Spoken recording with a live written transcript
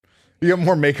You got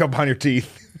more makeup on your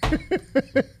teeth.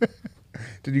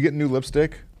 Did you get new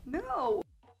lipstick? No.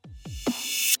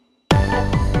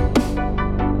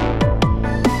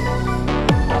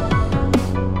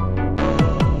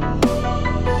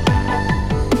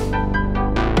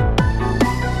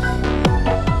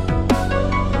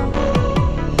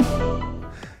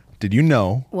 Did you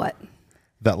know What?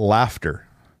 that laughter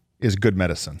is good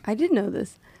medicine? I did know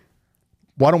this.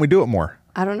 Why don't we do it more?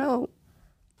 I don't know.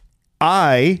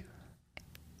 I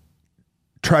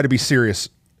try to be serious.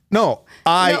 No,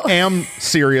 I am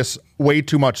serious way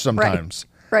too much sometimes.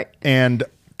 Right. And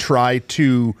try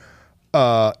to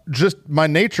just my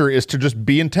nature is to just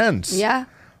be intense. Yeah.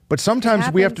 But sometimes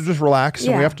we have to just relax and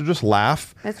we Yeah. have to just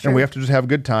laugh That's and true. we have to just have a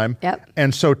good time. Yep.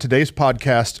 And so today's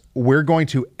podcast, we're going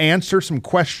to answer some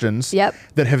questions Yep.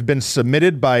 that have been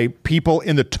submitted by people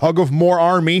in the Tug of War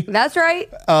Army That's right.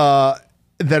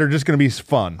 that are just going to be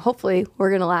fun. Hopefully, we're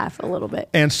going to laugh a little bit.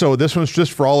 And so this one's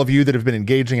just for all of you that have been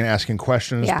engaging and asking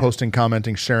questions, Yeah. posting,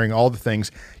 commenting, sharing, all the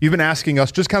things. You've been asking us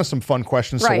just kind of some fun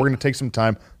questions. So Right. we're going to take some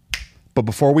time. But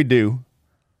before we do,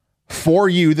 for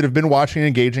you that have been watching and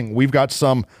engaging, we've got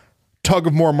some Tug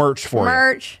of War merch for you.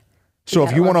 Merch. So We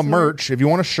if you want a lots of merch, if you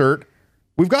want a shirt,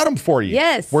 we've got them for you.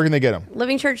 Yes. Where can they get them?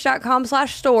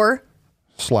 livingchurch.com/store.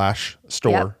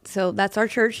 /store. Yep. So that's our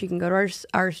church. You can go to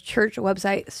our church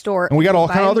website store. And we got all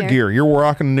buy kind of them other there. gear. You're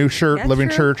rocking a new shirt, That's Living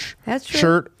true. Church That's true.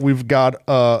 shirt. We've got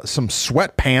some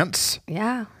sweatpants.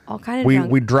 Yeah. All kind of We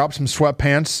junk. we dropped some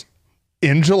sweatpants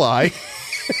in July.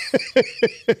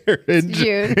 in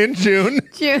June. In June.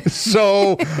 June.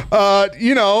 So,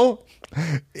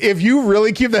 if you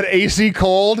really keep that AC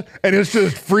cold and it's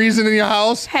just freezing in your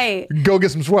house, Hey. go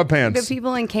get some sweatpants. The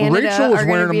people in Canada Rachel was are going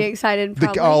wearing to be them. excited.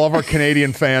 Probably. All of our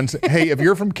Canadian fans. Hey, if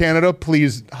you're from Canada,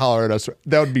 please holler at us.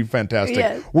 That would be fantastic.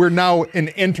 Yes. We're now an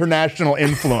international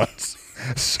influence.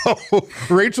 So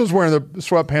Rachel's wearing the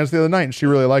sweatpants the other night and she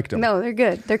really liked them. No, they're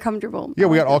good. They're comfortable. Yeah,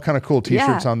 we got all kind of cool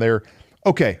t-shirts Yeah. on there.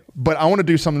 Okay, but I want to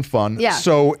do something fun. Yeah.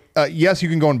 So, yes, you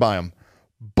can go and buy them,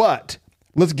 but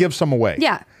let's give some away.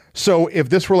 Yeah. So if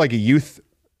this were like a youth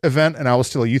event and I was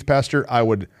still a youth pastor, I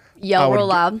would Yell real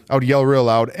loud. I would yell real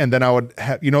loud, and then I would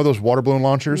have, those water balloon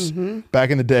launchers? Mm-hmm. Back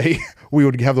in the day, we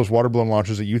would have those water balloon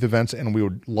launchers at youth events, and we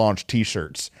would launch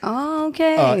t-shirts. Oh,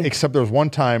 okay. Except there was one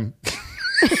time...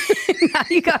 Now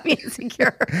you got me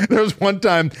insecure. There was one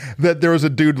time that there was a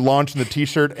dude launching the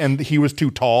t-shirt and he was too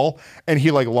tall and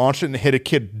he launched it and hit a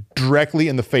kid directly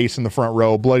in the face in the front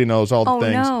row, bloody nose, all the Oh,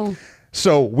 things. no.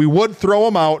 So we would throw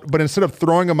them out, but instead of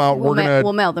throwing them out, We'll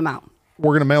mail them out.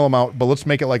 we're gonna mail them out, but let's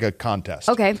make it like a contest.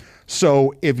 Okay.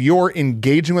 So if you're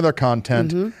engaging with our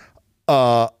content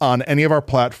on any of our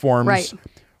platforms, Right.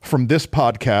 from this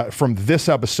podcast, from this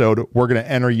episode, we're gonna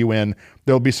enter you in.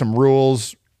 There'll be some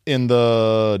rules in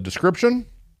the description.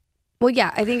 Well,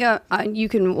 yeah, I think you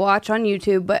can watch on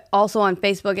YouTube, but also on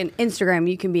Facebook and Instagram,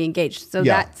 you can be engaged. So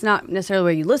Yeah. that's not necessarily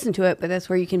where you listen to it, but that's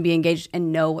where you can be engaged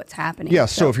and know what's happening. Yeah,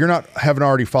 so if you're haven't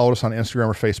already followed us on Instagram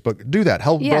or Facebook, do that.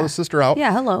 Help Yeah. brother, sister out.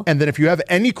 Yeah, hello. And then if you have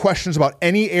any questions about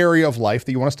any area of life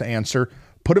that you want us to answer,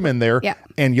 put them in there. Yeah.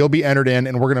 And you'll be entered in,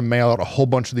 and we're going to mail out a whole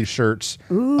bunch of these shirts.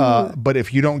 But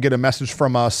if you don't get a message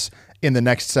from us in the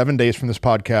next 7 days from this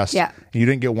podcast, Yeah. and you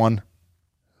didn't get one,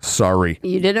 sorry.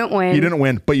 you didn't win. You didn't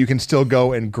win, but you can still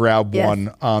go and grab Yes.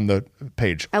 one on the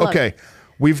page. I love Okay. it.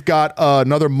 We've got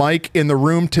another mic in the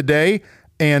room today,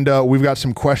 and we've got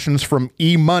some questions from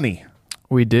E-Money.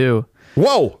 We do.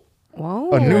 Whoa. Whoa.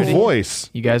 A new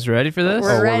voice. You guys ready for this?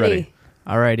 We're ready. ready.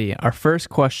 Alrighty. Our first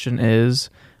question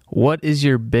is, what is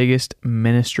your biggest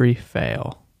ministry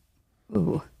fail?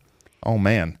 Ooh. Oh,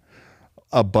 man.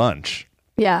 A bunch.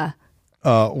 Yeah.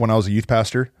 When I was a youth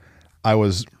pastor, I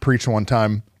was preaching one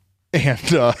time, and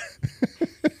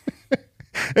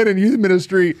and in youth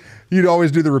ministry, you'd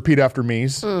always do the repeat after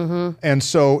me's. Mm-hmm. And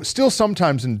so still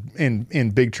sometimes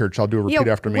in big church, I'll do a repeat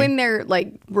after me. When they're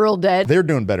like real dead. They're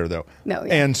doing better though. No,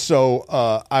 yeah. And so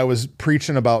I was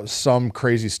preaching about some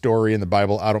crazy story in the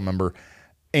Bible. I don't remember.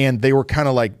 And they were kind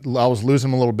of like, I was losing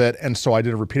them a little bit. And so I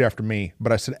did a repeat after me.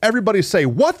 But I said, everybody say,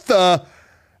 what the?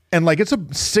 And like, it's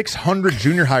 600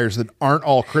 junior hires that aren't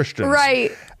all Christians.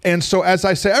 Right. And so as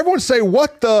I say, everyone say,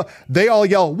 what the? They all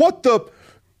yell, what the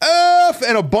F?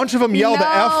 And a bunch of them yell the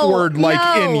F word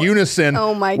like in unison.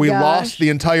 Oh my We gosh. lost the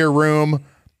entire room.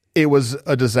 It was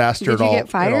a disaster Did at you all. get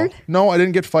fired? at all. No, I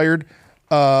didn't get fired.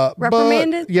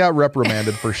 Reprimanded? But, yeah,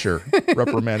 reprimanded for sure.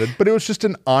 Reprimanded. But it was just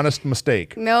an honest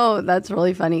mistake. No, that's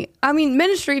really funny. I mean,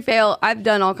 ministry fail, I've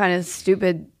done all kind of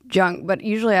stupid junk, but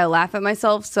usually I laugh at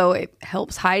myself, so it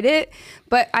helps hide it.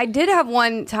 But I did have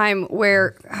one time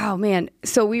where, oh man,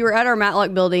 so we were at our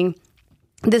Matlock building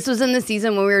This was in the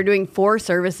season when we were doing 4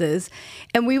 services,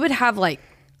 and we would have like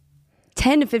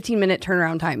 10 to 15 minute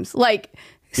turnaround times, like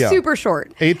super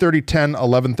short. 8:30, 10,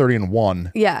 11:30, and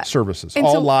 1 services. And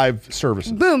all so, live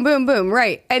services. Boom, boom, boom.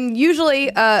 Right. And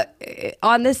usually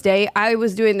on this day, I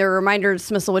was doing the reminder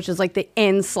dismissal, which is like the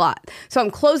end slot. So I'm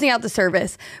closing out the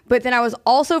service. But then I was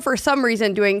also, for some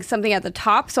reason, doing something at the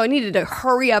top. So I needed to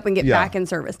hurry up and get back in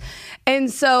service.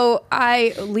 And so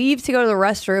I leave to go to the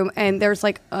restroom, and there's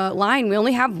like a line. We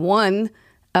only have one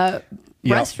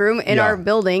restroom in our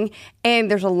building, and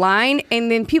there's a line,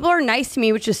 and then people are nice to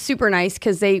me, which is super nice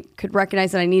because they could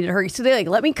recognize that I needed to hurry, so they like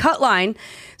let me cut line.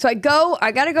 So I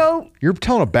gotta go. You're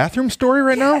telling a bathroom story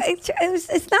right now? It's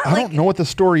not I don't know what the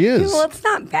story is. Well, it's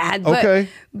not bad, but, okay,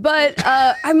 but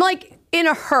I'm like in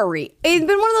a hurry. It's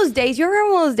been one of those days. You ever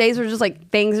have one of those days where just like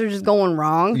things are just going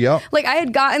wrong? Yep. Like I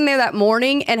had gotten there that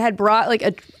morning and had brought like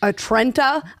a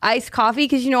Trenta iced coffee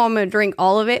because I'm gonna drink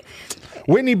all of it.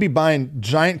 Whitney be buying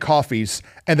giant coffees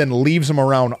and then leaves them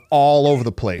around all over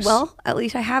the place. Well, at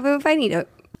least I have them if I need it.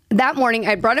 That morning,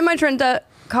 I brought in my Trenta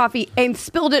coffee and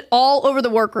spilled it all over the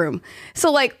workroom.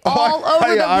 So like all over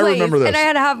the place. I remember this. And I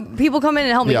had to have people come in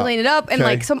and help me clean it up. And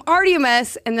like, so I'm already a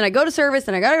mess. And then I go to service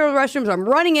and I got to go to the restroom. So I'm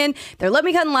running in. They're letting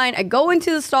me cut in line. I go into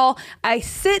the stall. I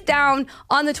sit down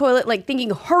on the toilet, like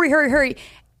thinking, hurry, hurry, hurry.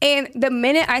 And the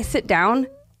minute I sit down,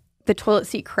 the toilet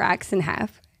seat cracks in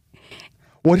half.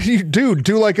 What did you do?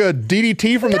 Do like a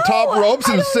DDT from the top ropes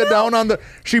and sit down on the...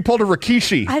 She pulled a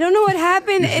Rikishi. I don't know what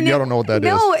happened. I don't know what that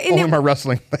is. Only my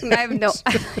wrestling fans. I have no...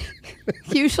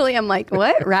 Usually I'm like,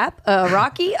 what?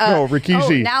 Rocky? No,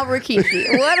 Rikishi. Oh, now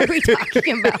Rikishi. What are we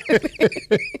talking about?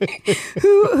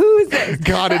 Who is this?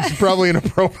 God, it's probably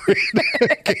inappropriate.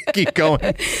 Keep going.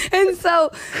 And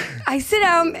so I sit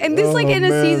down, and this like in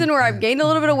a season where I've gained a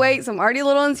little bit of weight, so I'm already a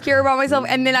little insecure about myself,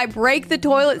 and then I break the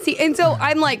toilet seat. And so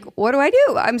I'm like, what do I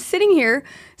do? I'm sitting here.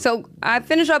 So I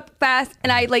finish up fast,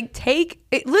 and I like take,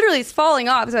 it literally is falling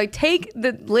off. So I take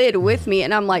the lid with me,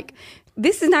 and I'm like,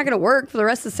 this is not going to work for the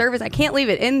rest of the service. I can't leave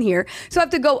it in here. So I have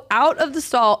to go out of the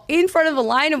stall in front of a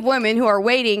line of women who are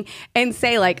waiting and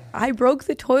say like, I broke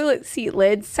the toilet seat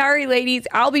lid. Sorry, ladies,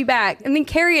 I'll be back. And then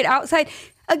carry it outside.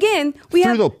 Again, we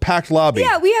have... Through the packed lobby.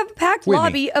 Yeah, we have a packed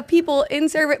lobby of people in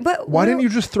service. But why didn't you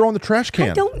just throw in the trash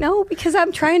can? I don't know, because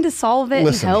I'm trying to solve it.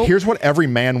 Listen, and help. Here's what every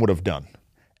man would have done.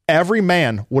 Every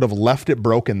man would have left it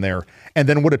broken there and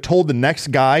then would have told the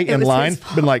next guy in line,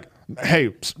 been like,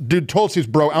 hey, dude, toilet seat's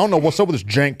broke. I don't know what's up with this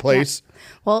jank place. Yeah.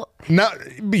 Well, now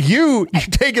you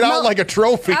take it out like a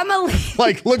trophy.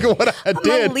 Like, look at what I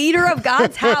did. I'm a leader of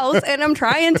God's house, and I'm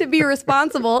trying to be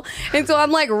responsible. And so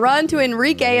I'm like, run to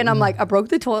Enrique, and I'm like, I broke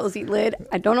the toilet seat lid.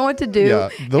 I don't know what to do. Yeah,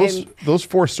 those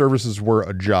 4 services were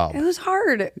a job. It was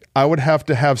hard. I would have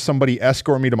to have somebody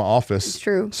escort me to my office. It's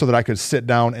true. So that I could sit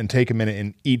down and take a minute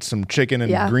and eat some chicken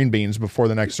and green beans before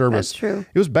the next service. That's true.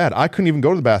 It was bad. I couldn't even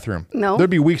go to the bathroom. No. There'd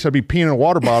be weeks I'd be peeing in a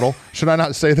water bottle. Should I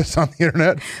not say this on the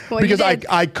internet? Well, because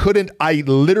I couldn't. I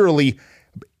literally,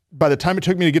 by the time it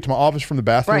took me to get to my office from the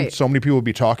bathroom, so many people would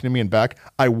be talking to me and back,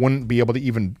 I wouldn't be able to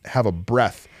even have a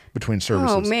breath between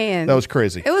services. Oh, man. That was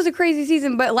crazy. It was a crazy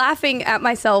season, but laughing at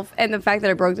myself and the fact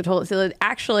that I broke the toilet seat lid,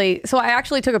 so I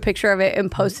actually took a picture of it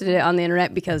and posted it on the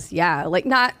internet because, like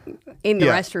not in the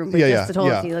restroom, but just the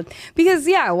toilet seat lid. Because,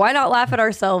 why not laugh at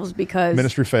ourselves? Because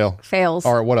ministry fails.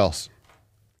 All right, what else?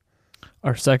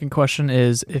 Our second question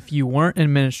is, if you weren't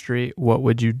in ministry, what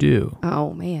would you do?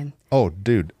 Oh, man. Oh,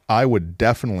 dude, I would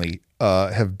definitely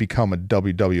have become a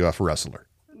WWF wrestler.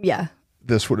 Yeah.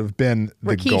 This would have been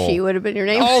the Rikishi goal. would have been your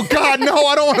name. Oh, God, no,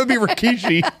 I don't want to be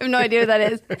Rikishi. I have no idea what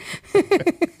that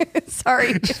is.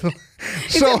 Sorry. Is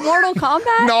it Mortal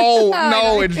Kombat?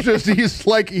 No, it's just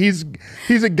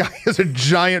he's a guy who has a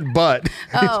giant butt.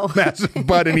 Oh. Massive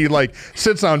butt, and he like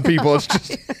sits on people. It's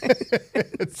just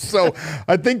so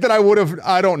I think that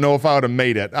I don't know if I would have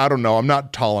made it. I don't know. I'm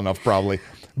not tall enough probably.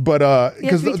 But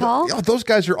because those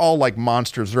guys are all like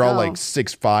monsters. They're all like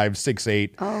 6'5",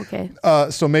 6'8". Oh,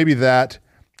 okay. So maybe that.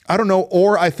 I don't know.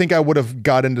 Or I think I would have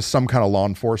got into some kind of law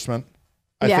enforcement.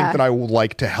 I think that I would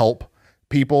like to help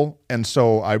people, and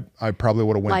so I probably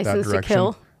would have went that direction. License to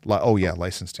kill. Oh yeah,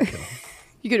 license to kill.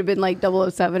 You could have been like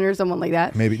 007 or someone like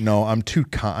that. Maybe no.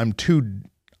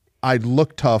 I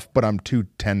look tough, but I'm too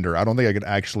tender. I don't think I could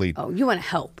actually. Oh, you want to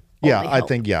help. Yeah, I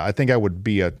think I would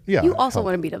be a You also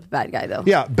want to beat up the bad guy though.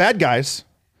 Yeah, bad guys.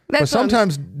 But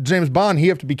sometimes James Bond, he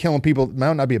have to be killing people.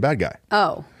 Might not be a bad guy.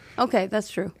 Oh, okay, that's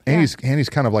true. And he's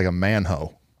kind of like a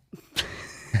man-ho.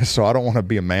 So I don't want to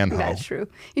be a man-ho. That's true.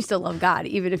 You still love God,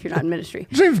 even if you're not in ministry.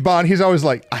 James Bond, he's always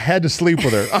like, I had to sleep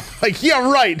with her. I'm like,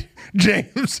 yeah, right,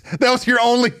 James. That was your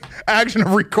only action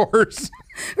of recourse.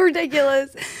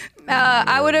 Ridiculous.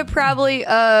 I would have probably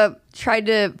tried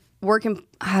to work in,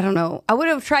 I don't know. I would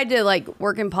have tried to like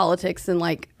work in politics and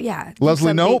like, yeah. do Leslie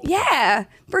something. Knope? Yeah,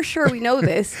 for sure. We know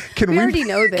this. we already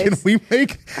know this. Can we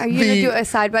make Are you going to do a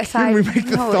side by side? Can we make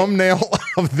the No. thumbnail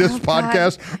of this God.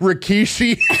 podcast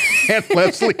Rikishi and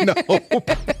Leslie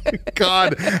Knope?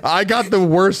 God, I got the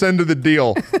worst end of the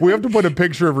deal. We have to put a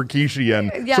picture of Rikishi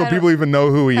in Yeah, so I don't- people even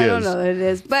know who he I is. don't know what it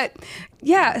is. But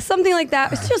yeah, something like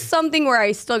that. It's just something where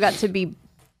I still got to be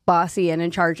bossy and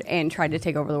in charge and tried to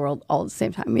take over the world all at the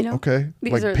same time, you know? Okay,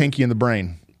 These like are- Pinky in the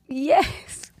Brain.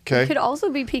 Yes. Okay. It could also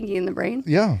be Pinky in the Brain.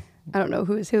 Yeah, I don't know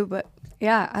who is who, but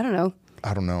yeah, I don't know.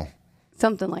 I don't know.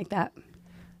 Something like that.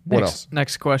 What else?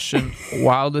 Next question.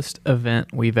 Wildest event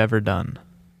we've ever done?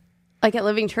 Like at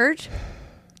Living Church?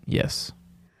 Yes.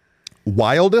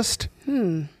 Wildest?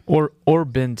 Or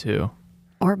been to?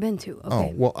 Or been to. Oh,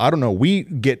 Okay. well, I don't know. We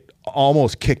get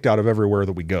almost kicked out of everywhere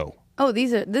that we go. Oh,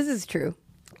 this is true.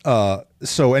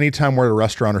 So anytime we're at a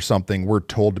restaurant or something, we're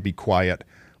told to be quiet.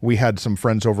 We had some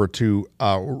friends over to,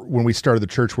 when we started the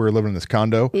church, we were living in this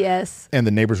condo. Yes. And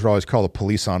the neighbors would always call the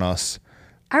police on us.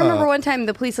 I remember one time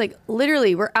the police, like,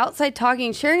 literally, we're outside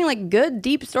talking, sharing, like, good,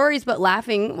 deep stories, but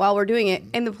laughing while we're doing it.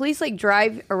 And the police, like,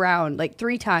 drive around, like,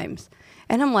 3 times.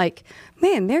 And I'm like,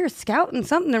 man, they're scouting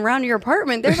something around your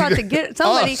apartment. They're about to get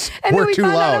somebody. Us. And We're then we too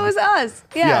found out loud. it was us.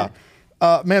 Yeah.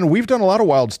 Man, we've done a lot of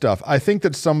wild stuff. I think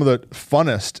that some of the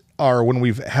funnest are when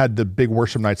we've had the big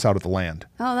worship nights out at the land.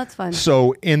 Oh, that's fun.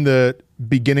 So in the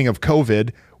beginning of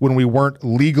COVID, when we weren't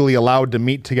legally allowed to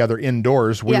meet together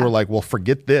indoors, we Yeah. were like, well,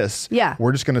 forget this. Yeah.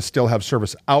 We're just going to still have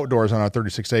service outdoors on our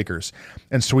 36 acres.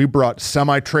 And so we brought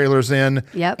semi-trailers in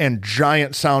Yep. and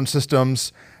giant sound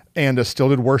systems and still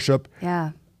did worship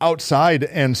Yeah. outside.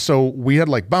 And so we had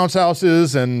like bounce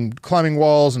houses and climbing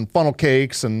walls and funnel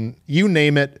cakes and you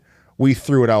name it, we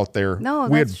threw it out there. No,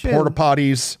 we that's had true. porta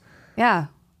potties. Yeah.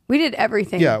 We did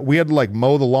everything. Yeah, we had to like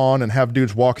mow the lawn and have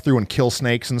dudes walk through and kill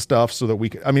snakes and stuff so that we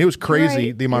could, I mean, it was crazy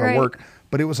right, the amount you're of right. work,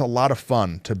 but it was a lot of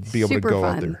fun to be able Super to go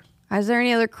fun. out there. Is there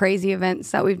any other crazy events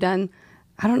that we've done?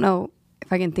 I don't know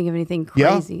if I can think of anything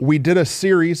Yeah, crazy. we did a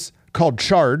series called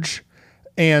Charge,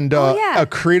 and yeah. a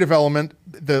creative element.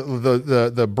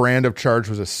 The brand of Charge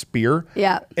was a spear.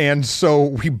 Yeah. and so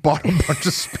we bought a bunch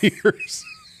of spears.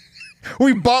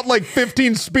 We bought like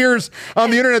 15 spears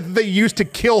on the internet that they used to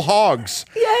kill hogs.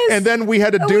 Yes. And then we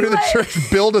had a dude we in the went-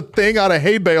 church build a thing out of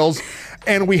hay bales.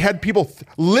 And we had people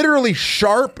literally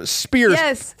sharp spears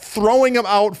Yes. throwing them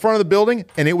out front of the building.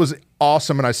 And it was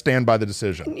awesome. And I stand by the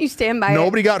decision. You stand by it.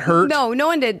 Nobody got hurt? No, no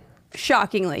one did.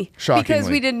 Shockingly. Because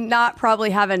Shockingly. we did not probably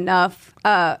have enough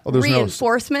there's no-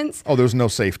 reinforcements. Oh, there was no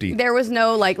safety. There was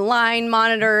no like line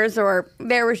monitors, or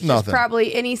there was just Nothing.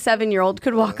 probably any 7-year-old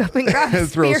could walk up and grab a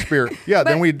Throw a spear. Yeah, But-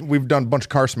 then we've done a bunch of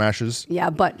car smashes. Yeah,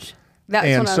 a bunch. That's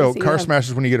And what I so was thinking car of.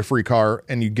 smashes when you get a free car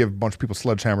and you give a bunch of people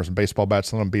sledgehammers and baseball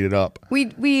bats and let them beat it up.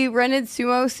 We rented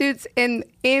sumo suits in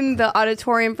the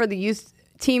auditorium for the youth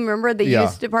team. Remember the Yeah.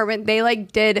 youth department? They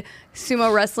like did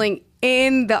sumo wrestling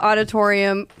in the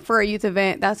auditorium for a youth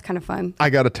event. That's kind of fun. I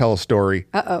got to tell a story.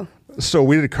 Uh-oh. So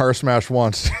we did a car smash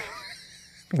once.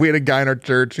 We had a guy in our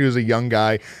church. He was a young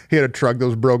guy. He had a truck that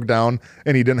was broke down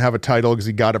and he didn't have a title because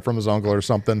he got it from his uncle or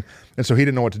something. And so he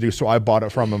didn't know what to do. So I bought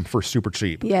it from him for super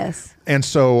cheap. Yes. And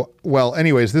so, well,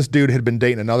 anyways, this dude had been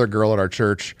dating another girl at our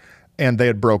church and they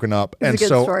had broken up. It's a And good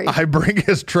so story. I bring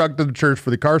his truck to the church for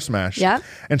the car smash. Yeah.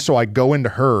 And so I go into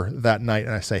her that night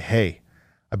and I say, hey,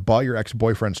 I bought your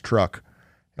ex-boyfriend's truck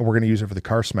and we're going to use it for the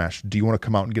car smash. Do you want to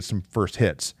come out and get some first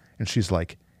hits? And she's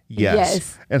like, yes.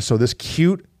 Yes. And so this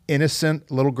cute, innocent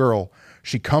little girl,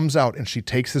 she comes out and she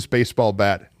takes this baseball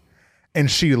bat and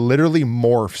she literally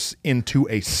morphs into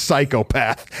a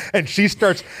psychopath and she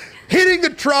starts hitting the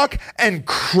truck and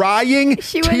crying.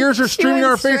 She Tears went- are streaming she on her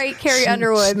went face. straight Carrie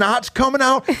Underwood. Snot's coming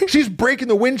out. She's breaking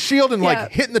the windshield and Yeah.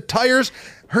 like hitting the tires.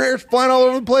 Her hair's flying all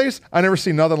over the place. I never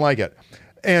seen nothing like it.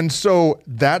 And so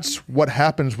that's what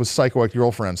happens with psychotic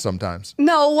girlfriends sometimes.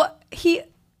 No,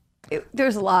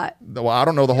 there's a lot. Well, I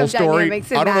don't know the whole Of story.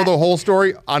 dynamics in I don't know that. the whole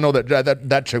story. I know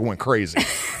that chick went crazy.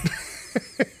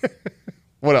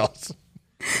 What else?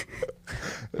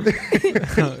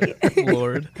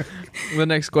 Lord. The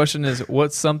next question is,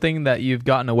 what's something that you've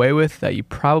gotten away with that you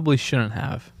probably shouldn't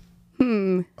have?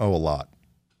 Oh, a lot.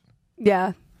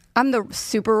 Yeah. I'm the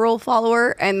super rule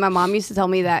follower, and my mom used to tell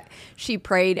me that she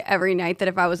prayed every night that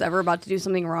if I was ever about to do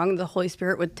something wrong, the Holy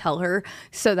Spirit would tell her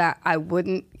so that I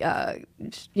wouldn't,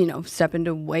 step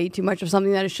into way too much of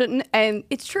something that I shouldn't. And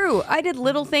it's true. I did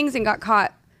little things and got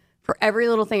caught for every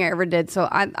little thing I ever did. So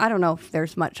I don't know if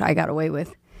there's much I got away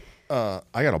with. I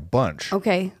got a bunch.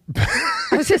 Okay.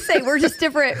 I was just saying, we're just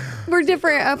different. We're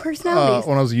different personalities.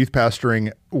 When I was youth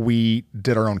pastoring, we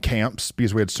did our own camps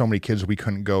because we had so many kids we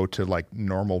couldn't go to like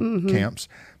normal camps.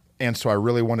 And so I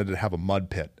really wanted to have a mud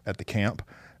pit at the camp,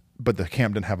 but the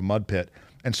camp didn't have a mud pit.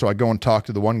 And so I go and talk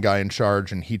to the one guy in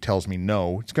charge, and he tells me,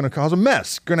 no, it's going to cause a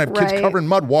mess. Going to have kids covered in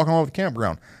mud walking all over the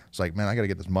campground. It's like, man, I got to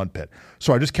get this mud pit.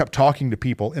 So I just kept talking to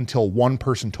people until one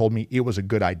person told me it was a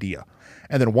good idea.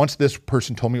 And then once this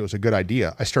person told me it was a good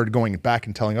idea, I started going back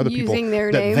and telling other people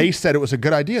that they said it was a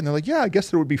good idea. And they're like, yeah, I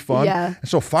guess it would be fun. Yeah. And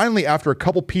so finally, after a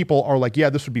couple people are like, yeah,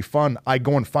 this would be fun, I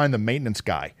go and find the maintenance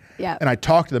guy. Yeah. And I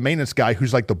talk to the maintenance guy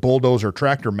who's like the bulldozer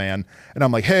tractor man. And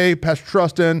I'm like, hey, Pastor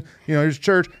Trustin, here's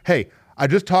church. Hey, I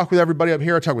just talked with everybody up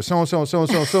here. I talked with so-and-so,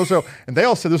 so-and-so, so-and-so, and they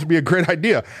all said this would be a great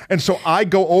idea. And so I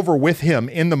go over with him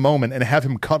in the moment and have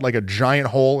him cut like a giant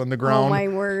hole in the ground. Oh, my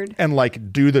word. And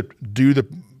like do the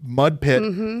mud pit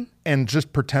and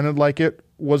just pretended like it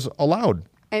was allowed.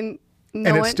 And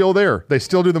it's still there. They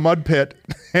still do the mud pit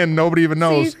and nobody even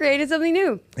knows. So you created something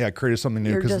new. Yeah, I created something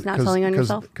new. You're just not telling on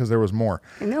yourself? Because there was more.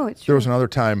 I know, it's true. There was another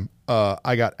time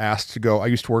I got asked to go. I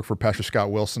used to work for Pastor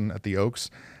Scott Wilson at the Oaks.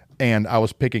 And I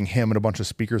was picking him and a bunch of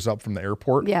speakers up from the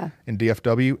airport in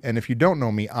DFW. And if you don't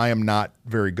know me, I am not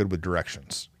very good with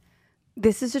directions.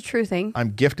 This is a true thing. I'm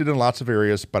gifted in lots of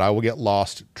areas, but I will get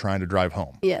lost trying to drive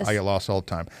home. Yes. I get lost all the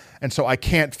time. And so I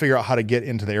can't figure out how to get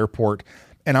into the airport.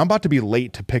 And I'm about to be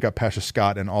late to pick up Pastor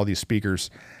Scott and all these speakers.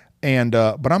 And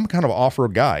but I'm kind of an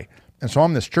off-road guy. And so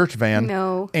I'm in this church van.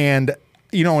 No. And,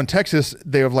 in Texas,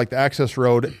 they have like the access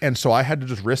road. And so I had to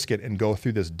just risk it and go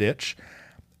through this ditch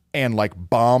and like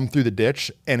bomb through the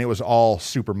ditch, and it was all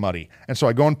super muddy. And so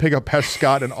I go and pick up Pastor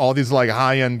Scott and all these like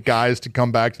high-end guys to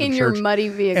come back to the church. In your muddy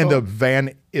vehicle. And the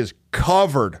van is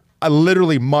covered. I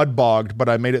literally mud bogged, but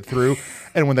I made it through.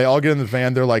 And when they all get in the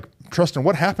van, they're like, Trustin,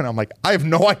 what happened? I'm like, I have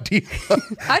no idea.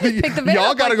 I just picked the van Y'all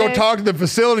up got to like go talk to the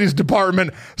facilities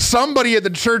department. Somebody at the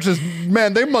church is,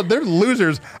 man, they're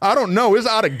losers. I don't know. It's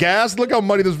out of gas. Look how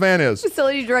muddy this van is.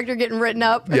 Facility director getting written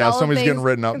up. Yeah, somebody's getting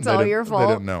written up. It's all your fault.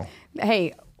 They didn't know.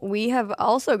 Hey, we have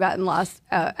also gotten lost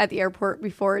at the airport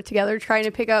before together trying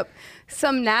to pick up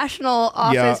some national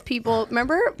office people.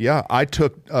 Remember? Yeah, I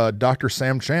took Dr.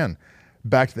 Sam Chan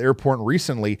back to the airport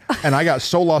recently, and I got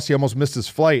so lost he almost missed his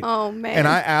flight. Oh, man. And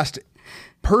I asked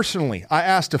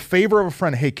a favor of a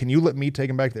friend, hey, can you let me take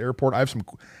him back to the airport? I have some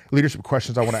leadership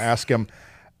questions I want to ask him.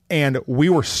 And we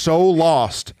were so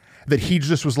lost that he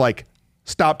just was like,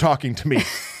 stop talking to me.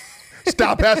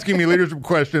 Stop asking me leadership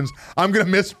questions. I'm going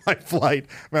to miss my flight.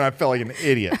 Man, I felt like an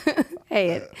idiot.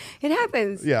 Hey, it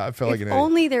happens. Yeah, I felt like an idiot. If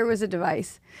only there was a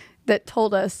device that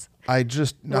told us. I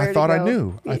thought I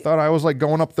knew. I thought I was like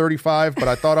going up 35, but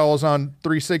I thought I was on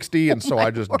 360, and so I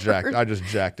just jacked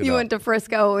it up. You went to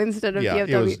Frisco instead of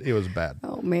DFW. It was bad.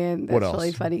 Oh man, that's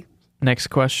really funny. Next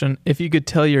question. If you could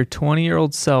tell your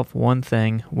 20-year-old self one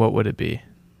thing, what would it be?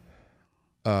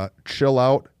 Chill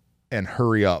out and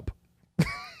hurry up.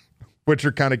 Which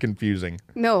are kind of confusing.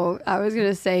 No, I was going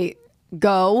to say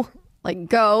go,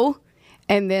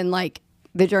 and then like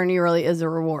the journey really is a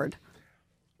reward.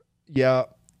 Yeah,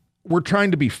 we're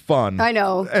trying to be fun. I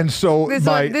know. And so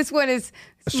this one is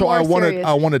so more serious.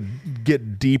 I want to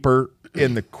get deeper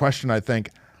in the question, I think.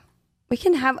 We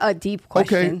can have a deep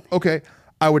question. Okay.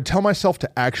 I would tell myself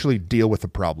to actually deal with the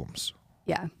problems.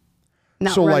 Yeah.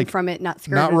 Not run from it, not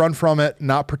skirt Not run from it,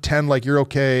 not pretend like you're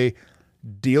okay.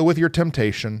 Deal with your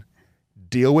temptation.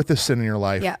 Deal with the sin in your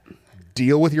life. Yeah.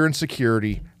 Deal with your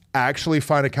insecurity. Actually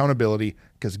find accountability.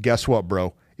 Because guess what,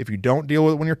 bro? If you don't deal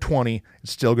with it when you're 20,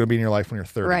 it's still going to be in your life when you're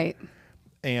 30. Right.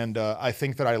 And I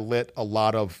think that I let a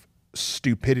lot of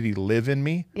stupidity live in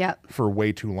me for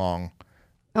way too long.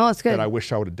 Oh, it's good. That I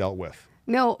wish I would have dealt with.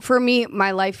 No, for me,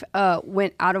 my life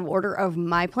went out of order of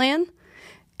my plan.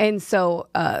 And so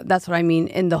that's what I mean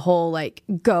in the whole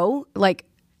go.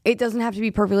 It doesn't have to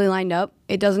be perfectly lined up.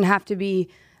 It doesn't have to be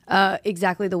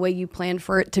exactly the way you planned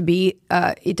for it to be.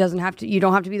 You don't have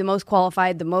to be the most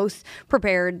qualified, the most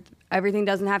prepared. Everything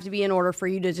doesn't have to be in order for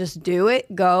you to just do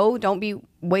it. Go. Don't be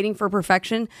waiting for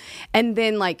perfection. And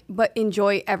then but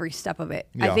enjoy every step of it.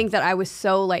 Yeah. I think that I was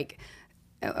so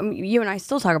you and I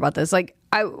still talk about this.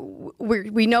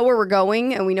 We know where we're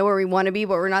going and we know where we want to be,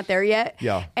 but we're not there yet.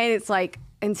 Yeah. And it's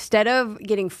instead of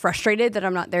getting frustrated that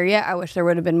I'm not there yet, I wish there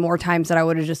would have been more times that I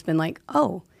would have just been like,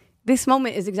 oh, this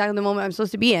moment is exactly the moment I'm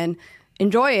supposed to be in.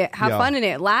 Enjoy it. Have fun in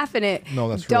it. Laugh in it. No,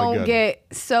 that's really good. Don't get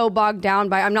so bogged down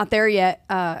by I'm not there yet.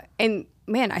 And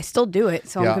man, I still do it.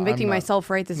 So I'm convicting myself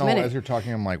right this minute. As you're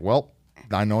talking, I'm like, well,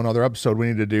 I know another episode we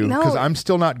need to do because I'm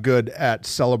still not good at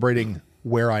celebrating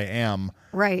where I am.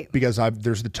 Right. because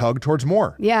there's the tug towards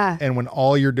more. Yeah. And when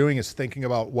all you're doing is thinking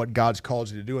about what God's called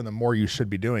you to do and the more you should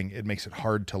be doing, it makes it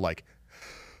hard to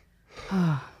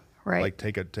Right.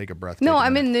 take a breath. No, take a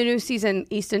I'm minute. in the new season.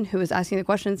 Easton, who was asking the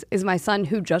questions, is my son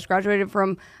who just graduated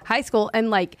from high school. And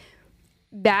like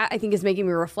that, I think, is making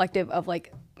me reflective of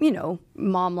like,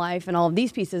 mom life and all of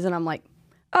these pieces. And I'm like,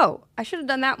 oh, I should have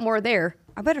done that more there.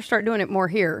 I better start doing it more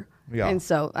here. Yeah. And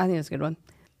so I think that's a good one.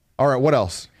 All right, what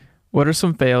else? What are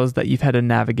some fails that you've had to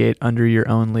navigate under your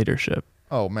own leadership?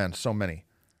 Oh man, so many.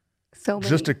 So many.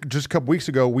 Just a couple weeks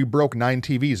ago, we broke 9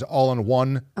 TVs all in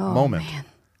one moment. Man.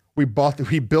 We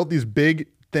built these big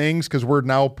things because we're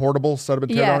now portable, set up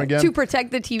and tear down again. to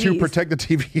protect the TVs. To protect the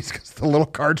TVs because the little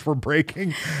cards were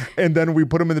breaking. And then we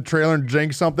put them in the trailer and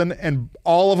janked something, and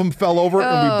all of them fell over,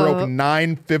 and we broke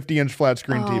 9 50-inch flat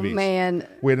screen TVs. Oh, man.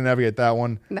 We had to navigate that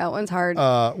one. That one's hard.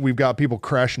 We've got people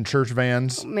crashing church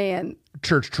vans, Man.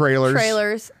 church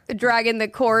trailers. Dragging the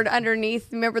cord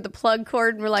underneath. Remember the plug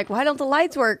cord? And we're like, why don't the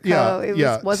lights work? Yeah, It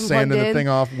yeah. wasn't Sanding plugged the in. thing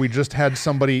off. We just had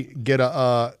somebody get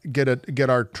our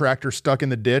tractor stuck in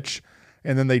the ditch,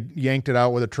 and then they yanked it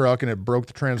out with a truck, and it broke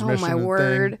the Oh transmission. my and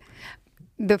word.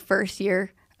 Thing. The first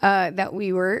year that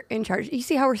we were in charge, you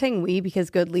see how we're saying we, because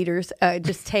good leaders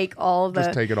just take all the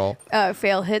Just take it all.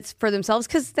 fail hits for themselves,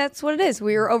 because that's what it is.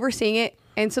 We were overseeing it.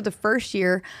 And so the first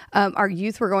year, our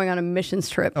youth were going on a missions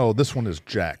trip. Oh, this one is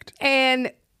jacked.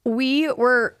 And we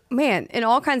were, man, in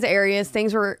all kinds of areas,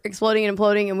 things were exploding and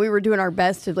imploding, and we were doing our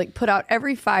best to like put out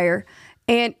every fire.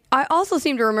 And I also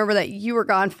seem to remember that you were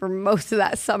gone for most of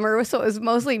that summer, so it was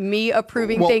mostly me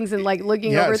approving things and like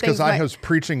looking Yeah, over it's things. because I was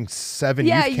preaching 7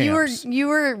 yeah, youth camps. you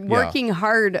were working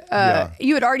hard. Yeah.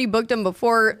 You had already booked them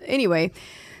before anyway,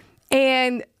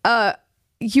 and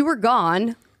you were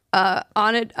gone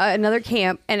on another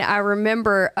camp. And I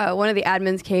remember one of the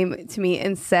admins came to me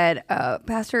and said,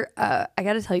 "Pastor, I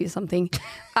got to tell you something.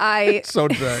 So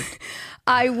jacked.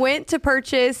 I went to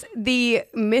purchase the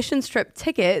mission trip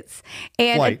tickets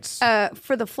and Flights.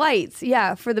 For the flights,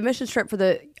 for the mission trip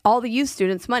for all the youth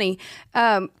students' money.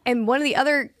 And one of the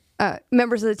other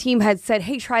members of the team had said,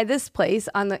 "Hey, try this place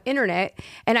on the internet,"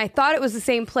 and I thought it was the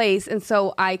same place, and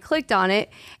so I clicked on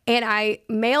it and I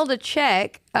mailed a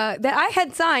check that I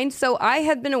had signed. So I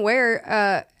had been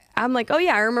aware. I'm like, oh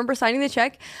yeah, I remember signing the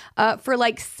check for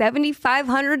like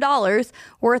 $7,500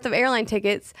 worth of airline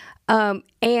tickets.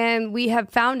 And we have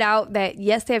found out that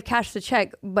yes, they have cashed the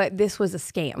check, but this was a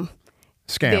scam.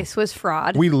 This was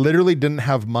fraud. We literally didn't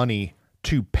have money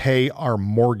to pay our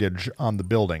mortgage on the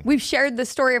building. We've shared the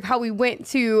story of how we went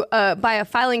to buy a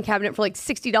filing cabinet for like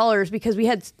 $60 because we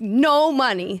had no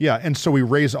money. Yeah, and so we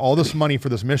raised all this money for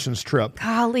this missions trip.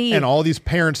 Golly. And all these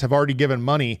parents have already given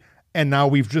money, and now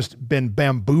we've just been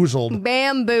bamboozled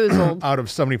out of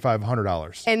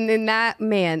 $7,500. And in that,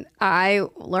 man, I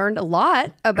learned a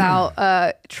lot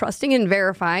about trusting and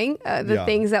verifying the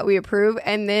things that we approve.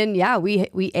 And then,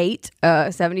 we ate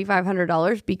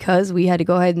 $7,500 because we had to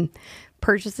go ahead and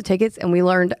purchase the tickets, and we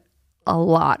learned a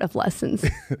lot of lessons.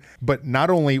 But not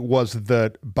only was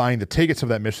the buying the tickets of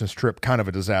that missions trip kind of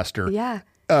a disaster. Yeah.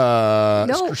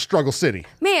 Struggle City.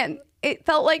 Man, it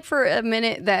felt like for a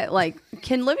minute that like,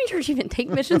 can Living Church even take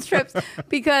missions trips?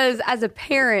 Because as a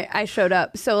parent, I showed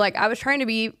up. So like I was trying to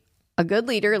be a good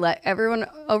leader, let everyone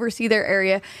oversee their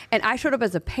area. And I showed up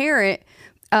as a parent,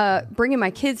 bringing my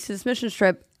kids to this missions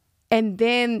trip. And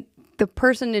then the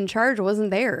person in charge wasn't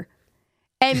there.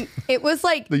 And it was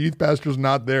like, The youth pastor's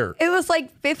not there. it was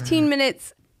like 15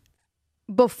 minutes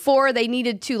before they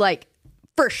needed to like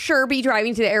for sure be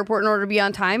driving to the airport in order to be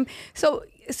on time. So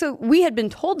we had been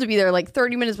told to be there like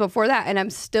 30 minutes before that, and I'm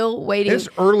still waiting. It's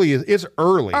early. It's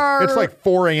early. It's like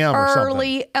 4 a.m. or something.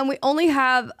 Early, and we only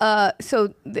have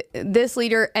this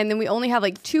leader, and then we only have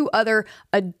like 2 other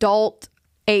adult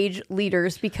age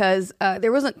leaders because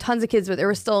there wasn't tons of kids, but there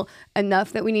was still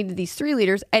enough that we needed these 3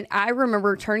 leaders. And I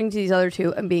remember turning to these other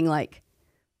 2 and being like,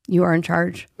 "You are in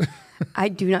charge. I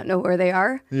do not know where they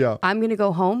are. Yeah. I'm going to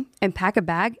go home and pack a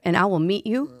bag, and I will meet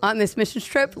you on this missions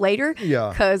trip later. Yeah.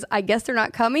 Because I guess they're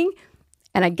not coming,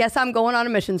 and I guess I'm going on a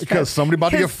missions trip. Because somebody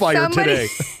about to get fired today."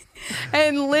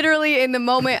 And literally in the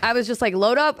moment, I was just like,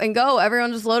 load up and go.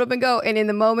 Everyone just load up and go. And in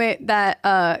the moment that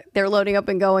they're loading up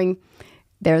and going,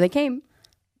 there they came.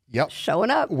 Yep. Showing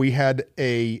up. We had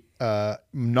a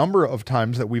number of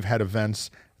times that we've had events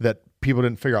that people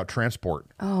didn't figure out transport.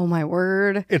 Oh, my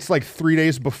word. It's like 3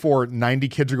 days before 90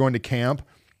 kids are going to camp,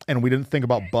 and we didn't think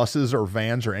about buses or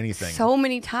vans or anything. So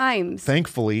many times.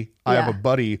 Thankfully, I have a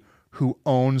buddy who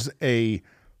owns a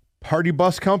Party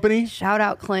Bus Company. Shout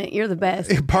out, Clint. You're the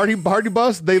best. Party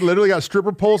Bus. They literally got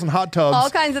stripper poles and hot tubs. All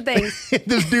kinds of things.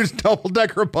 This dude's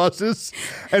double-decker buses.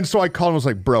 And so I called him. I was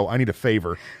like, bro, I need a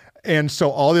favor. And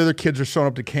so all the other kids are showing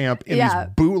up to camp in these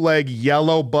bootleg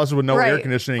yellow buses with no air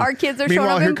conditioning. Our kids are Meanwhile,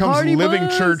 showing up here in comes party Living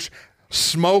bus. Church.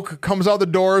 Smoke comes out the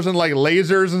doors and like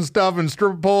lasers and stuff and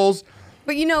stripper poles.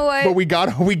 But you know what? But we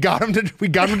got him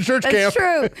to church camp. That's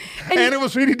true. And it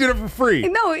was sweet. He did it for free.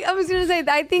 No, I was going to say,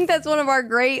 I think that's one of our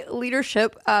great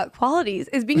leadership qualities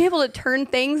is being able to turn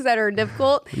things that are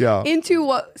difficult into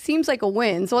what seems like a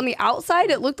win. So on the outside,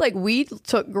 it looked like we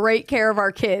took great care of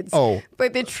our kids. Oh.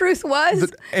 But the truth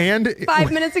was,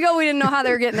 5 minutes ago, we didn't know how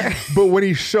they were getting there. But when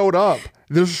he showed up,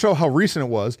 this will show how recent it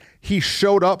was. He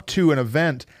showed up to an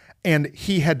event and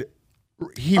he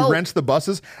rents the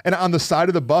buses, and on the side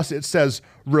of the bus it says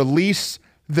 "Release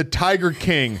the Tiger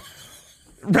King."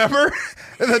 Remember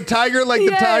the tiger, like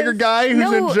the tiger guy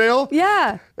who's in jail?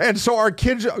 Yeah. And so our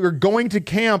kids are going to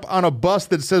camp on a bus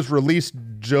that says "Release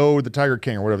Joe the Tiger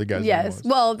King" or whatever the guy's name was.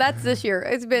 Well, that's this year.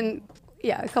 It's been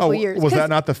a couple years. Was that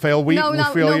not the fail week? No,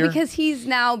 year? because he's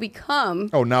now become.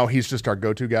 Oh, now he's just our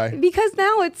go-to guy. Because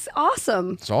now it's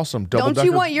awesome. It's awesome. Don't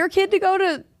you want your kid to go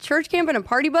to church camp in a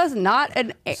party bus, not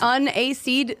an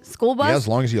un-AC'd school bus? Yeah, as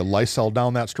long as you Lysol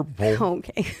down that stripper pole.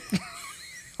 Okay.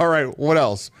 All right, what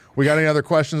else? We got any other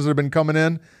questions that have been coming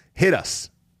in? Hit us.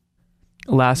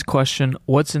 Last question.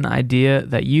 What's an idea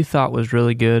that you thought was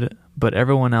really good, but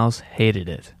everyone else hated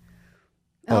it?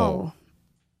 Oh.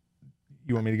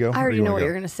 You want me to go? I already know what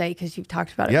you're going to say because you've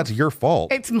talked about it. Yeah, it's your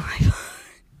fault. It's my fault.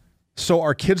 So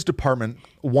our kids department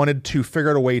wanted to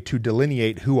figure out a way to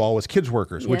delineate who all was kids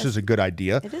workers, which is a good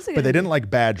idea. It is a good but they idea. didn't like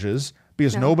badges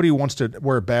because nobody wants to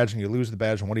wear a badge and you lose the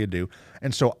badge and what do you do?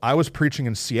 And so I was preaching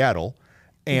in Seattle,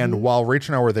 and while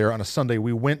Rachel and I were there on a Sunday,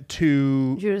 we went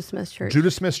to Judah Smith's church.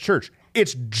 Judah Smith's church.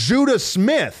 It's Judah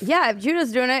Smith. Yeah, if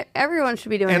Judah's doing it, everyone should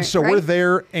be doing it. And so right? we're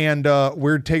there, and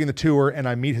we're taking the tour, and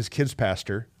I meet his kids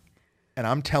pastor. And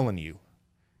I'm telling you,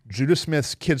 Judah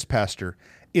Smith's kids pastor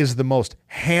is the most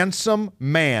handsome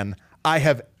man I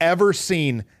have ever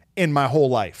seen in my whole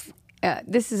life.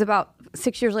 This is about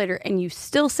 6 years later, and you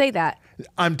still say that.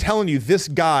 I'm telling you, this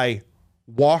guy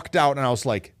walked out, and I was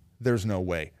like, "There's no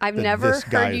way." I've that never this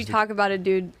guy heard you is the-" talk about a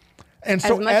dude. And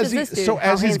so as much as this dude,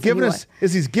 how he's handsome given he us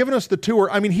as he's given us the tour,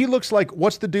 I mean, he looks like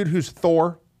what's the dude who's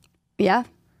Thor? Yeah,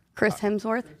 Chris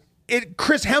Hemsworth.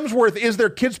 Chris Hemsworth is their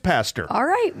kids pastor. All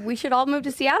right, we should all move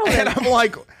to Seattle then. And I'm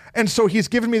like, and so he's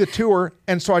giving me the tour,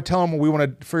 and so I tell him we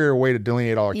want to figure a way to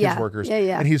delineate all our kids workers.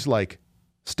 Yeah. And he's like,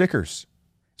 stickers.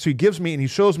 So he gives me and he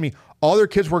shows me all their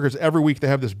kids workers every week. They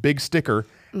have this big sticker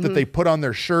that they put on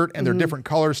their shirt, and they're different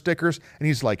color stickers. And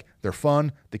he's like, they're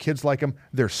fun. The kids like them.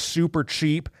 They're super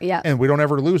cheap. Yeah. And we don't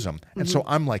ever lose them. And so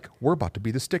I'm like, we're about to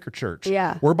be the sticker church.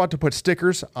 Yeah. We're about to put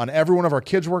stickers on every one of our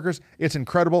kids workers. It's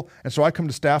incredible. And so I come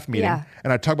to staff meeting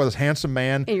and I talk about this handsome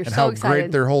man you're and so how excited.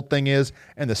 great their whole thing is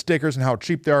and the stickers and how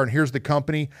cheap they are. And here's the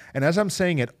company. And as I'm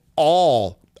saying it,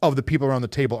 all of the people around the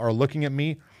table are looking at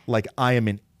me like I am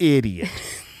an idiot.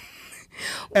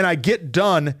 And I get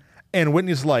done and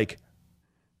Whitney's like,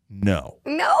 no.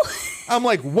 No. I'm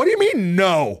like, what do you mean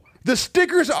no? The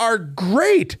stickers are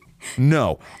great.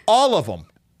 No, all of them.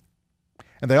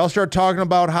 And they all start talking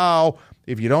about how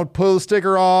if you don't pull the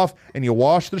sticker off and you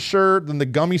wash the shirt, then the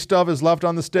gummy stuff is left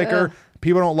on the sticker. Ugh.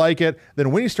 People don't like it.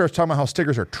 Then Winnie starts talking about how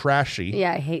stickers are trashy.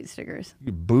 Yeah, I hate stickers.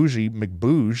 You bougie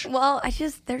McBouge. Well,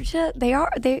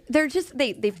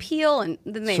 they peel and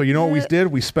then they. So you know what we did?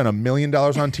 We spent $1 million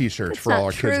on T-shirts for all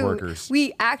our True. kids workers.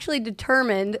 We actually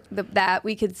determined that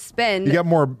we could spend. You got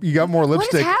more What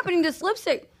lipstick. is happening to this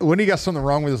lipstick? Winnie got something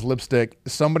wrong with his lipstick.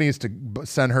 Somebody needs to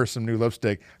send her some new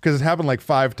lipstick because it's happened like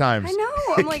 5 times. I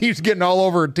know. It I'm like, keeps getting all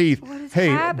over her teeth. what is Hey,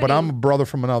 happening? but I'm a brother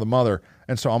from another mother,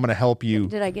 and so I'm going to help you.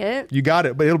 Did I get it? You got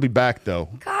it, but it'll be back though.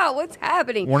 God, what's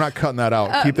happening? We're not cutting that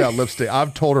out. Keep that lipstick.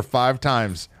 I've told her 5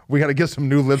 times. We got to get some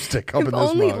new lipstick up If in this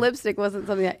only mug. lipstick wasn't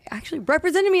something that actually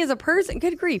represented me as a person.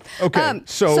 Good grief. Okay,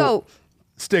 so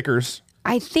stickers.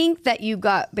 I think that you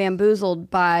got bamboozled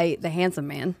by the handsome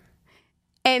man.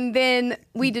 And then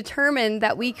we determined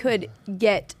that we could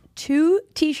get 2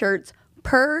 T-shirts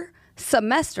per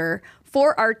semester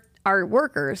for our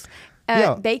workers.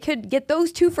 Yeah. They could get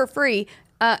those 2 for free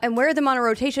and wear them on a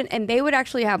rotation, and they would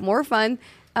actually have more fun.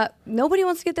 Nobody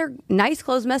wants to get their nice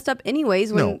clothes messed up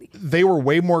anyways. No, they were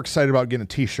way more excited about getting a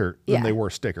T-shirt than Yeah. they were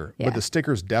a sticker. Yeah. But the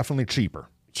sticker's definitely cheaper.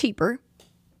 Cheaper.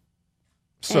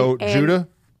 So And Judah,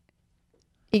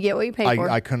 You get what you pay for.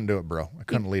 I couldn't do it, bro. I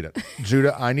couldn't lead it.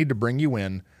 Judah, I need to bring you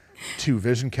in to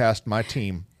vision cast my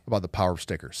team about the power of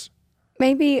stickers.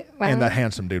 Maybe. And that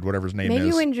handsome dude, whatever his name is.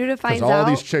 Maybe when Judah finds all out.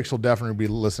 these chicks will definitely be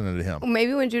listening to him.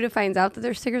 Maybe when Judah finds out that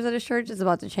there's stickers at his church, it's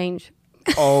about to change.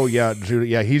 Oh yeah, Judah.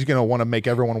 Yeah, he's gonna want to make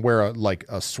everyone wear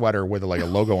a sweater with like a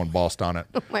logo embossed on it.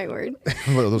 Oh my word.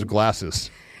 Those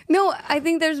glasses. No, I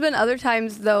think there's been other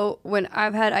times though when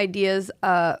I've had ideas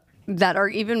that are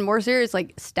even more serious,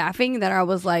 like staffing, that I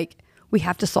was like, we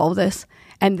have to solve this,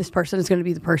 and this person is going to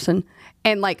be the person.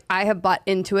 And like I have bought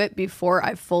into it before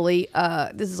I fully.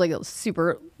 This is like a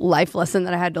super life lesson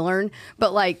that I had to learn,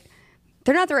 but like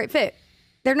they're not the right fit.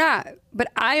 They're not.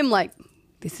 But I am like,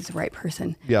 this is the right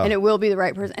person, and it will be the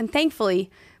right person. And thankfully,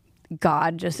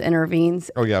 God just intervenes.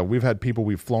 Oh yeah, we've had people,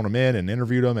 we've flown them in and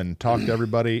interviewed them and talked to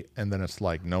everybody, and then it's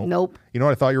like, nope. You know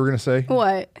what I thought you were going to say?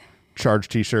 What? Charge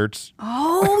T-shirts.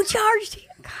 Oh, charge.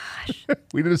 Gosh.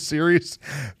 We did a series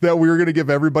that we were going to give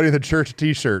everybody in the church a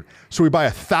T-shirt. So we buy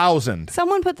 1,000.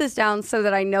 Someone put this down so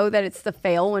that I know that it's the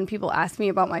fail. When people ask me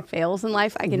about my fails in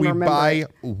life, I can remember. We buy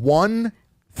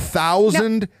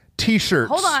 1,000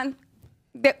 T-shirts. Hold on.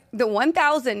 The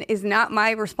 1,000 is not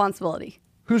my responsibility.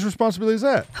 Whose responsibility is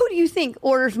that? Who do you think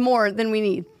orders more than we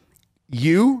need?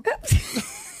 You?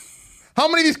 How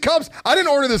many of these cups? I didn't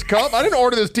order this cup. I didn't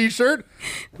order this T-shirt.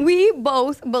 We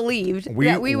both believed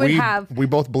that we would have. We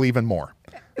both believe in more.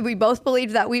 We both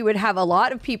believed that we would have a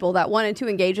lot of people that wanted to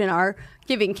engage in our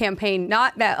giving campaign,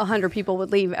 not that 100 people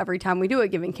would leave every time we do a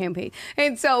giving campaign.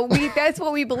 And so that's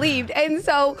what we believed. And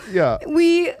so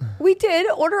we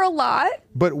did order a lot.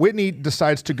 But Whitney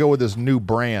decides to go with this new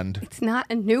brand. It's not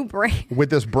a new brand. With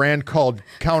this brand called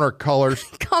Counter Colors.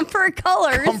 Comfort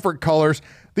Colors. Comfort Colors.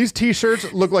 These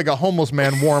T-shirts look like a homeless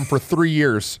man wore them for 3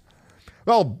 years.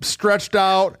 They're all stretched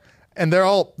out, and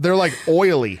they're like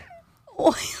oily.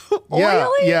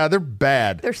 Oily? Yeah, they're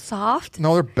bad. They're soft?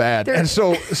 No, they're bad. And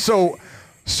so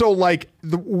like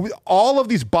all of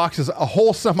these boxes, a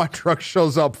whole semi-truck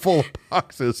shows up full of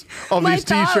boxes of these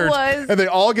T-shirts, and they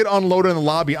all get unloaded in the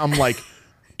lobby. I'm like,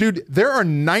 dude, there are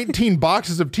 19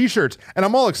 boxes of T-shirts, and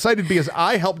I'm all excited because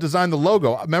I helped design the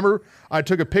logo. Remember, I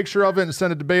took a picture of it and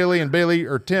sent it to Bailey, and Bailey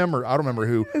or Tim, or I don't remember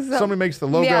who, somebody makes the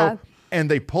logo,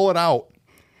 and they pull it out,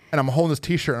 and I'm holding this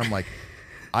T-shirt, and I'm like,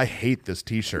 I hate this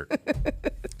T-shirt.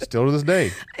 Still to this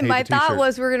day. And my thought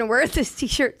was we're going to wear this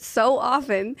T-shirt so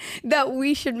often that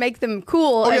we should make them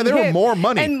cool. Oh, yeah, they were more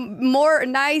money. And more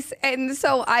nice. And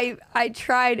so I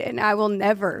tried, and I will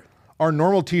never. Our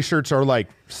normal T-shirts are like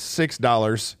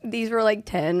 $6. These were like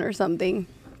 10 or something.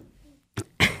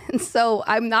 And so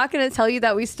I'm not going to tell you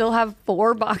that we still have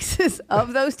 4 boxes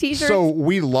of those T-shirts. So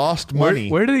we lost money.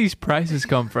 Where do these prices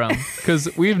come from? Because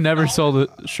we've never sold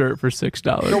a shirt for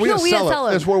 $6. No, we didn't sell sell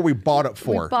it. it. That's what we bought it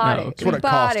for. We bought it. That's what it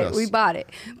cost us. We bought it.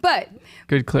 But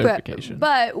good clarification.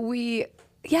 But we,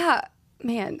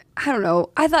 man, I don't know.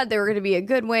 I thought they were going to be a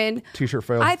good win. T-shirt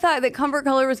failed. I thought that Comfort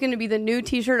Color was going to be the new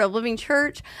T-shirt of Living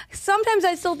Church. Sometimes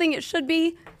I still think it should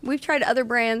be. We've tried other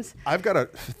brands. I've got a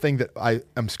thing that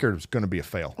I'm scared is going to be a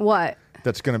fail. What?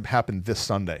 That's going to happen this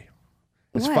Sunday.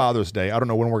 It's What? Father's Day. I don't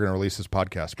know when we're going to release this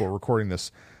podcast, but we're recording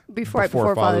this Before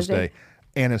Father's Day.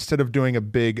 And instead of doing a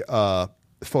big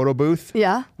photo booth,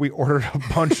 we ordered a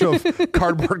bunch of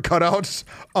cardboard cutouts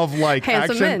of like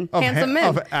Handsome men.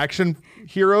 of action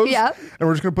heroes. Yeah. And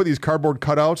we're just going to put these cardboard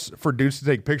cutouts for dudes to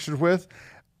take pictures with.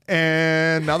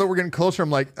 And now that we're getting closer,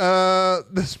 I'm like,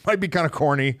 this might be kind of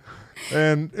corny,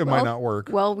 and it might not work.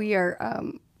 Well, we are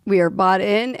bought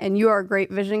in, and you are a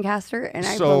great vision caster, and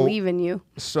I believe in you.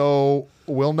 So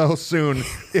we'll know soon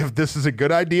if this is a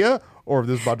good idea or if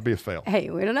this is about to be a fail. Hey,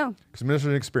 we don't know. Because this is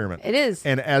an experiment. It is.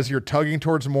 And as you're tugging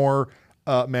towards more,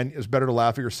 man, it's better to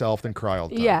laugh at yourself than cry all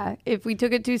the time. Yeah, if we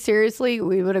took it too seriously,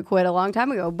 we would have quit a long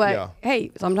time ago. But hey,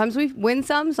 sometimes we win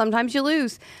some, sometimes you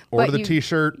lose. Order but the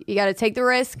T-shirt. You got to take the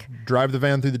risk. Drive the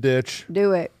van through the ditch.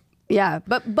 Do it. Yeah,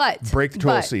 but break the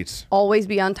toilet seats. Always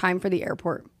be on time for the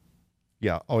airport.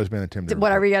 Yeah, always be in the Tim.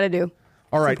 Whatever you got to do.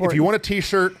 All right, if you want a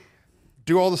T-shirt,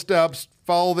 do all the steps,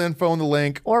 follow the info in the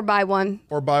link, or buy one.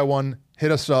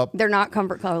 Hit us up. They're not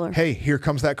Comfort Color. Hey, here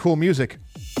comes that cool music.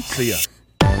 See ya.